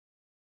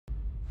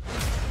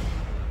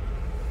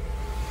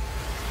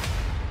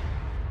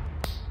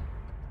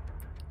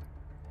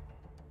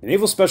The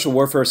Naval Special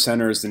Warfare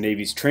Center is the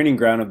Navy's training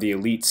ground of the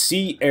elite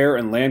sea, air,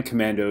 and land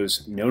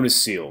commandos known as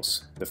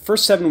SEALs. The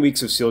first 7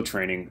 weeks of SEAL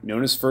training,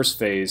 known as First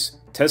Phase,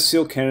 test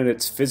SEAL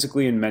candidates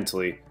physically and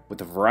mentally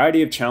with a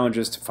variety of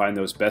challenges to find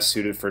those best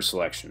suited for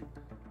selection.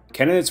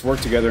 Candidates work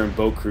together in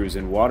boat crews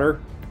in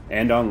water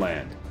and on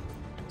land.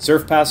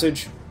 Surf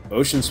passage,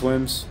 ocean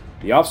swims,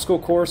 the obstacle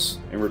course,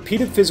 and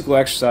repeated physical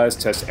exercise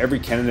test every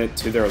candidate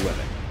to their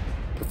limit.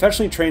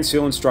 Professionally trained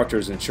SEAL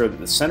instructors ensure that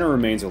the center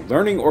remains a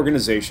learning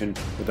organization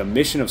with a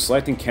mission of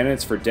selecting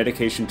candidates for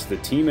dedication to the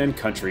team and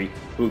country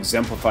who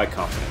exemplify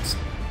confidence.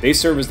 They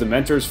serve as the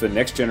mentors for the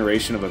next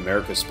generation of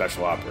America's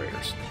special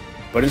operators.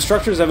 But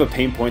instructors have a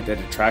pain point that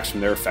detracts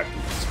from their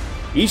effectiveness.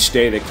 Each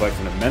day they collect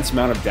an immense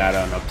amount of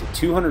data on up to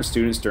 200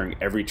 students during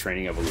every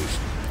training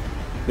evolution.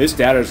 This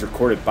data is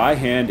recorded by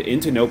hand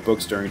into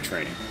notebooks during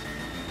training.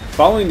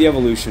 Following the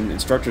evolution,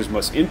 instructors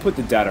must input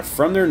the data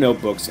from their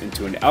notebooks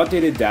into an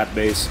outdated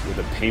database with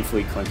a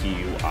painfully clunky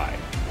UI.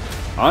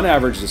 On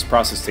average, this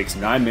process takes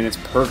 9 minutes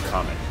per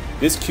comment.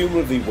 This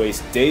cumulatively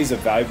wastes days of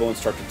valuable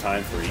instructor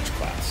time for each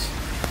class.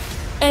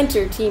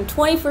 Enter Team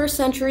 21st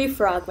Century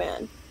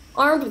Frogman.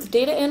 Armed with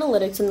data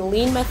analytics and the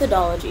lean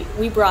methodology,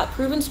 we brought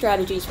proven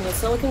strategies from the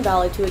Silicon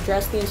Valley to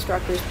address the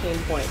instructor's pain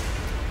point.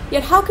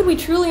 Yet how could we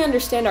truly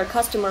understand our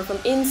customer from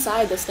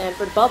inside the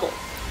Stanford bubble?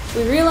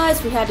 We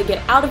realized we had to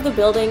get out of the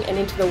building and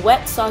into the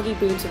wet, soggy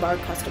boots of our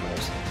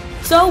customers.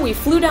 So we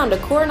flew down to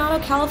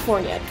Coronado,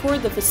 California,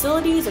 toured the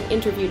facilities and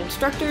interviewed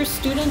instructors,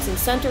 students, and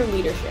center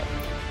leadership.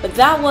 But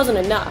that wasn't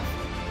enough.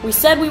 We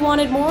said we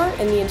wanted more,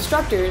 and the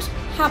instructors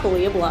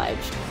happily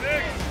obliged.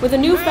 With a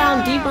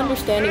newfound deep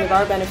understanding of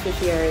our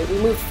beneficiary,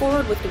 we moved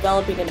forward with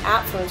developing an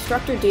app for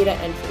instructor data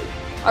entry.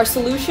 Our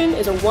solution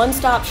is a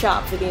one-stop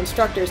shop for the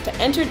instructors to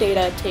enter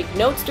data, take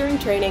notes during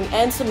training,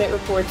 and submit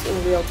reports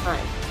in real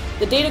time.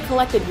 The data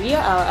collected via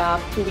our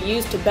app can be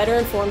used to better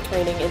inform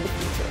training in the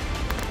future.